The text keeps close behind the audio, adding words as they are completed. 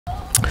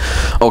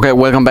Okay,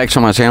 welcome back to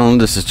my channel.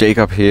 This is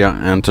Jacob here,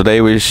 and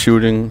today we're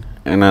shooting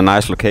in a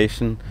nice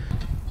location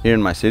here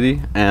in my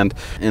city. And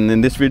in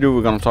this video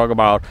we're going to talk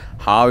about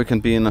how you can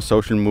be in a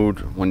social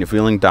mood when you're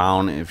feeling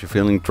down, if you're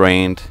feeling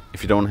drained,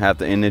 if you don't have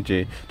the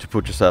energy to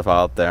put yourself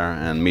out there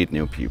and meet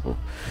new people.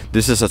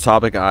 This is a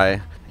topic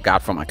I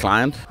got from a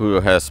client who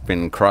has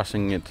been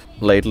crushing it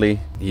lately.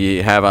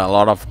 He have a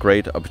lot of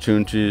great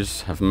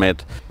opportunities, have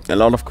met a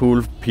lot of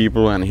cool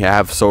people, and he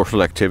have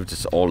social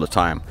activities all the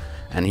time.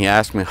 And he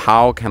asked me,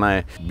 how can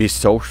I be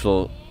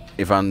social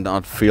if I'm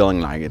not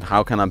feeling like it?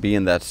 How can I be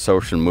in that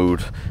social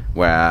mood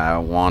where I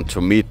want to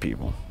meet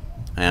people?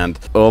 And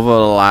over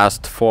the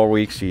last 4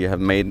 weeks he have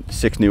made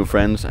 6 new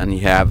friends, and he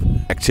have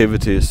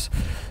activities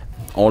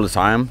all the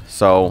time.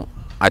 So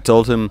I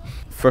told him,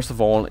 first of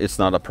all, it's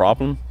not a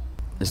problem.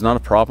 It's not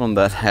a problem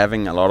that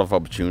having a lot of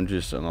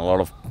opportunities and a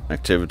lot of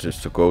activities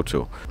to go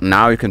to.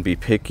 Now you can be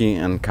picky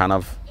and kind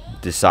of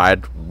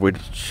decide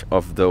which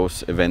of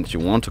those events you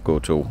want to go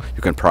to.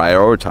 You can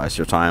prioritize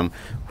your time.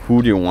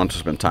 Who do you want to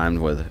spend time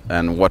with,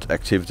 and what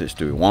activities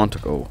do you want to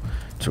go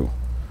to?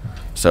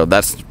 So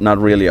that's not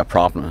really a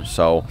problem.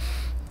 So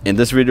in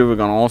this video we're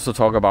going to also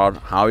talk about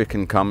how you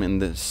can come in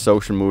the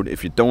social mood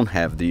if you don't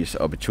have these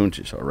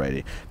opportunities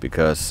already,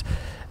 because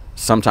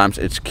sometimes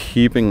it's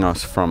keeping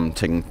us from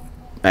taking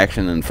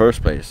action in the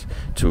first place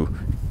to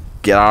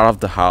get out of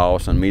the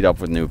house and meet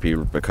up with new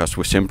people, because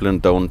we simply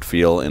don't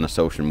feel in a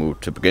social mood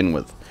to begin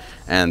with.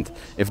 And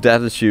if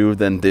that is you,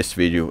 then this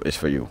video is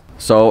for you.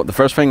 So the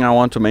first thing I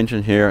want to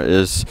mention here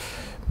is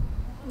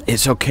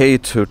it's okay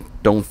to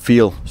don't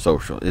feel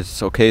social.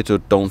 It's okay to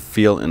don't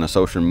feel in a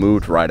social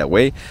mood right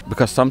away,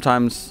 because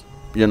sometimes,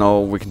 you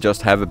know, we can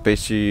just have a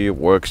busy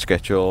work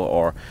schedule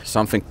or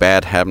something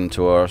bad happen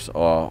to us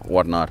or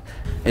whatnot.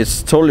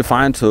 It's totally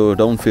fine to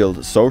don't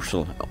feel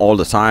social all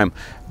the time,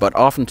 but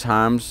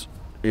oftentimes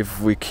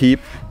if we keep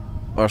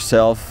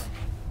ourselves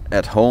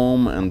at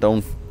home and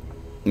don't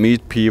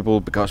meet people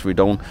because we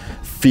don't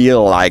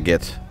feel like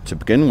it to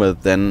begin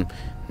with, then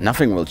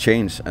nothing will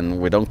change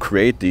and we don't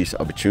create these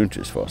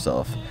opportunities for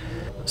ourselves.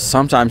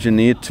 Sometimes you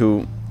need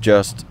to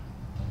just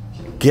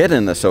get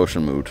in the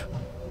social mood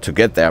to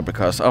get there,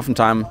 because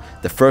oftentimes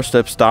the first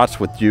step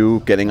starts with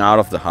you getting out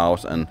of the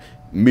house and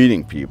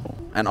meeting people.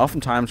 And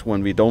oftentimes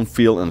when we don't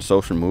feel in a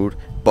social mood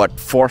but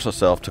force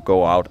ourselves to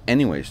go out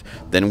anyways,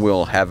 then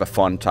we'll have a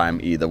fun time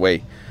either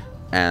way,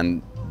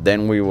 and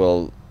then we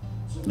will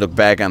look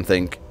back and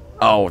think,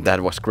 oh,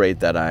 that was great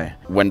that I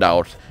went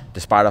out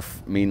despite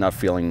of me not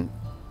feeling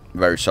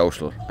very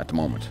social at the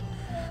moment.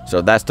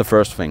 So that's the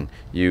first thing.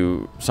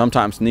 You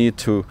sometimes need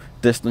to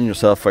distance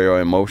yourself from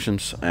your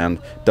emotions and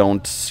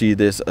don't see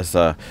this as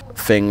a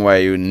thing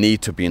where you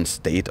need to be in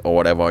state or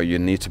whatever. You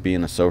need to be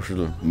in a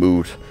social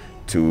mood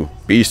to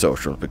be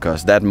social,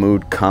 because that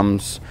mood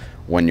comes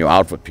when you're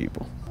out with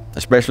people.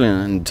 Especially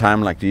in a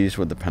time like this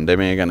with the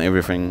pandemic and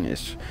everything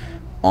is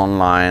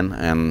online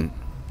and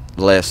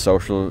less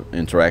social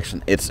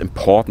interaction, it's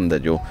important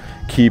that you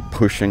keep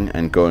pushing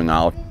and going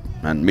out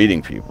and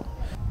meeting people.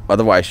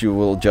 Otherwise you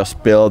will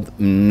just build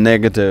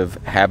negative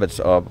habits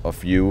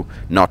of you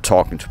not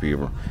talking to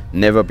people,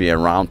 never be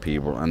around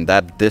people, and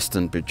that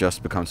distance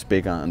just becomes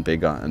bigger and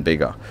bigger and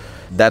bigger.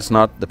 That's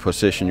not the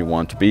position you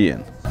want to be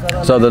in.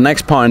 So the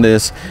next point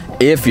is,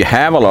 if you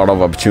have a lot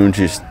of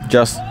opportunities,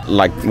 just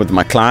like with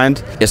my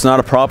client, it's not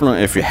a problem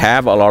if you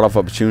have a lot of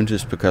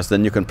opportunities, because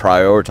then you can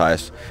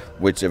prioritize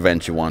which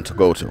event you want to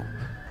go to.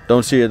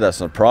 Don't see it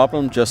as a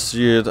problem, just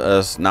see it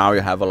as now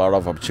you have a lot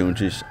of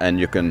opportunities and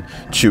you can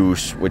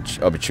choose which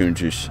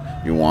opportunities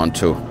you want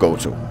to go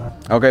to.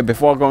 Okay,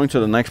 before going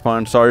to the next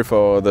point, sorry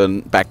for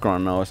the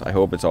background noise, I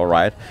hope it's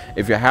alright.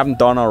 If you haven't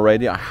done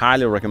already, I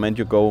highly recommend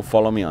you go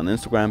follow me on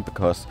Instagram,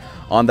 because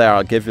on there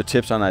I'll give you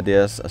tips and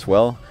ideas as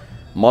well,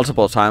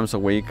 multiple times a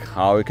week,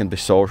 how you can be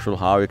social,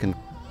 how you can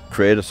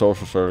create a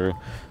social circle,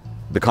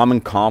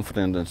 becoming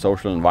confident in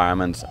social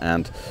environments,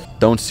 and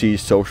don't see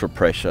social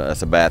pressure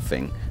as a bad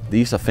thing.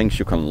 These are things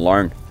you can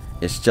learn.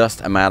 It's just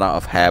a matter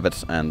of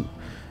habits and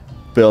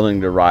building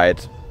the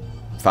right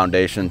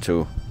foundation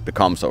to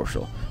become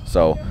social.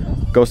 So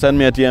go send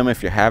me a DM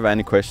if you have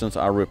any questions.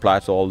 I'll reply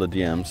to all the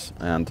DMs.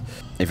 And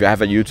if you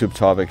have a YouTube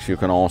topics, you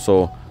can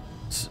also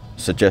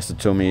suggest it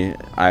to me.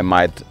 I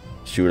might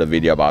shoot a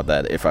video about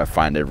that if I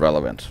find it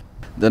relevant.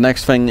 The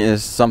next thing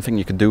is something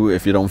you can do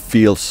if you don't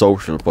feel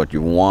social but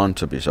you want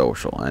to be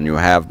social, and you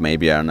have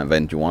maybe an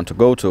event you want to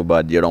go to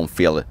but you don't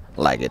feel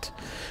like it.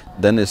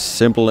 Then it's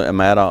simply a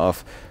matter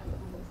of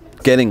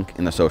getting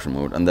in a social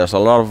mood, and there's a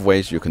lot of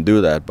ways you can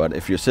do that. But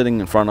if you're sitting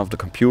in front of the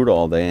computer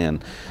all day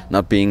and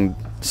not being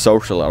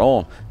social at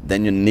all,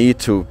 then you need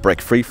to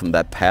break free from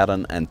that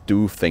pattern and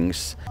do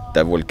things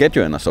that will get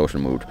you in a social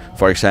mood.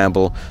 For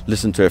example,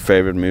 listen to your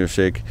favorite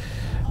music,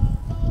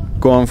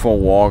 going for a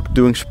walk,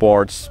 doing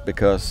sports,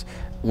 because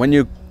when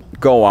you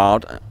go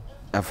out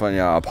from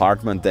your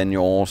apartment, then you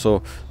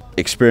also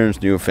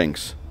experience new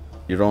things.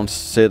 You don't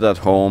sit at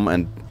home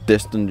and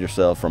distance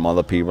yourself from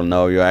other people.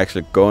 No, you're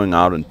actually going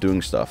out and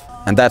doing stuff,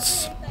 and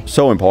that's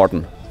so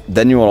important.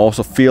 Then you will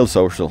also feel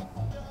social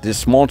There's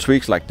small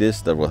tweaks like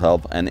this that will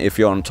help, and if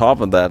you're on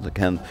top of that,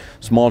 can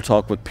small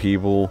talk with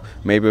people.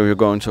 Maybe you're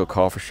going to a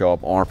coffee shop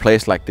or a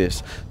place like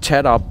this,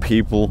 chat up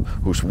people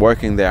who's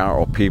working there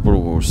or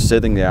people who's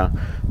sitting there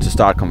to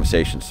start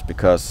conversations,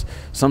 because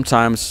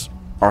sometimes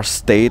our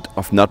state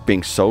of not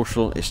being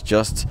social is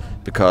just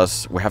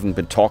because we haven't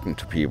been talking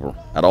to people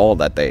at all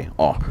that day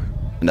or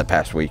in the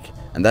past week,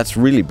 and that's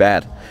really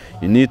bad.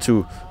 You need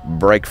to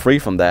break free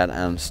from that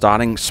and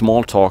starting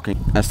small talking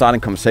and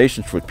starting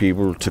conversations with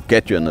people to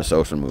get you in a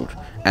social mood.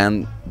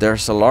 And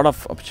there's a lot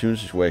of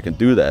opportunities where you can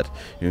do that.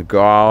 You can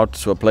go out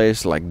to a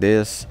place like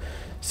this,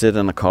 sit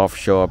in a coffee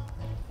shop,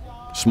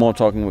 small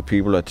talking with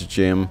people at the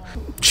gym,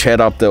 chat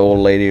up the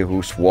old lady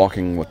who's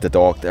walking with the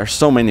dog. There's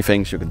so many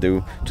things you can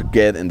do to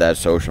get in that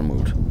social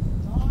mood.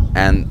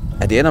 And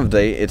at the end of the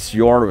day, it's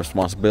your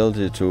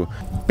responsibility to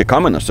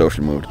become in a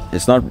social mood.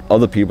 It's not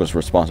other people's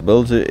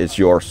responsibility, it's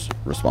yours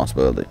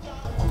responsibility.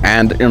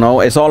 And you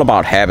know, it's all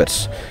about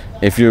habits.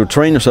 If you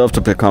train yourself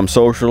to become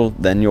social,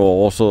 then you'll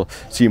also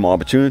see more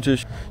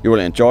opportunities. You will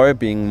enjoy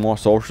being more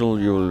social,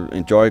 you'll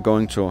enjoy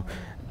going to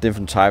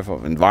different type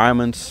of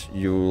environments,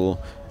 you'll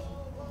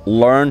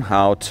learn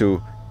how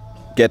to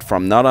get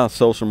from not a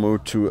social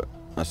mood to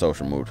a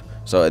social mood.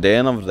 So at the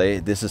end of the day,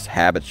 this is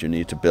habits you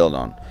need to build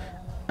on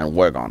and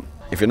work on.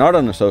 If you're not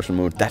in a social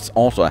mood, that's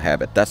also a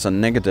habit. That's a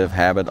negative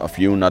habit of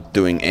you not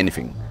doing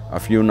anything,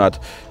 of you not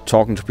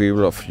talking to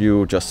people, of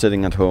you just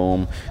sitting at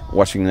home,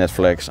 watching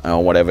Netflix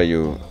or whatever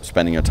you're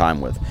spending your time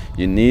with.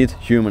 You need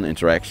human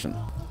interaction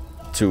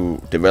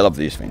to develop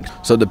these things.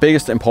 So the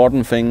biggest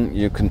important thing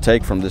you can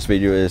take from this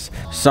video is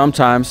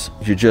sometimes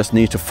you just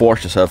need to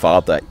force yourself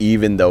out there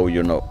even though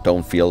you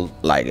don't feel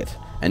like it.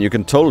 And you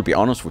can totally be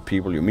honest with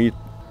people you meet.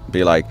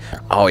 Be like,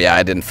 oh yeah,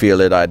 I didn't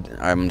feel it,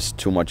 I'm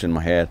too much in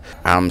my head,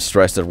 I'm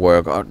stressed at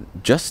work. Or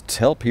just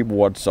tell people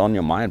what's on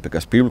your mind,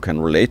 because people can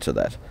relate to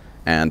that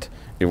and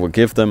it will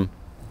give them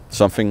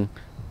something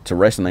to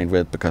resonate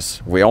with,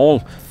 because we all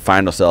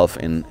find ourselves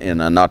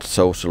in a not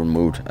social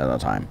mood at a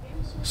time.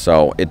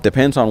 So it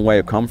depends on where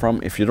you come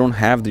from. If you don't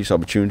have these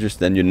opportunities,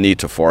 then you need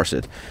to force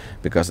it,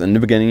 because in the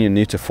beginning you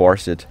need to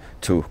force it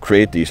to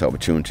create these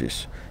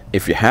opportunities.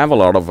 If you have a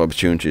lot of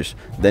opportunities,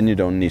 then you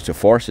don't need to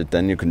force it.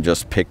 Then you can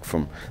just pick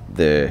from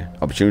the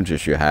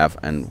opportunities you have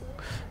and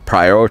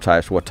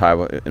prioritize what type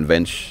of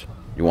events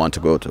you want to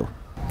go to.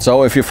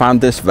 So if you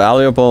found this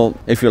valuable,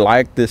 if you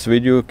like this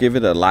video, give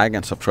it a like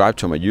and subscribe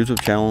to my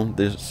YouTube channel.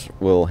 This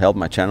will help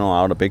my channel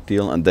out a big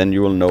deal, and then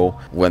you will know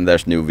when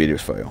there's new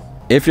videos for you.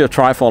 If you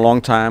try for a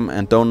long time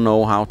and don't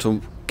know how to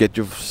get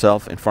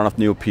yourself in front of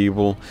new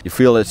people, you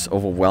feel it's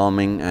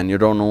overwhelming and you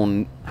don't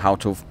know how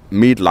to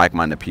meet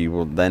like-minded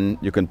people, then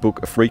you can book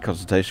a free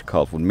consultation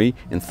call with me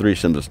in 3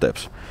 simple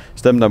steps.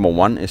 Step number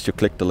 1 is you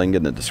click the link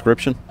in the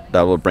description.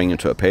 That will bring you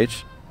to a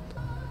page.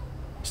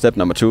 Step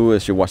number 2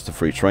 is you watch the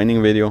free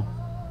training video.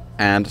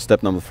 And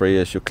step number 3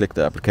 is you click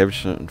the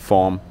application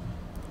form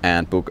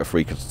and book a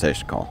free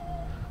consultation call.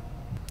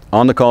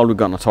 On the call, we're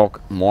gonna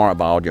talk more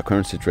about your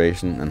current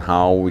situation and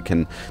how we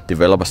can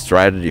develop a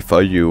strategy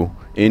for you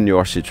in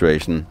your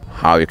situation,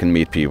 how you can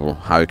meet people,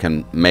 how you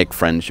can make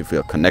friends you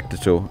feel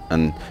connected to,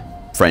 and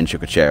friends you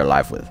could share your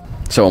life with.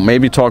 So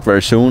maybe talk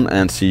very soon,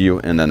 and see you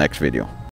in the next video.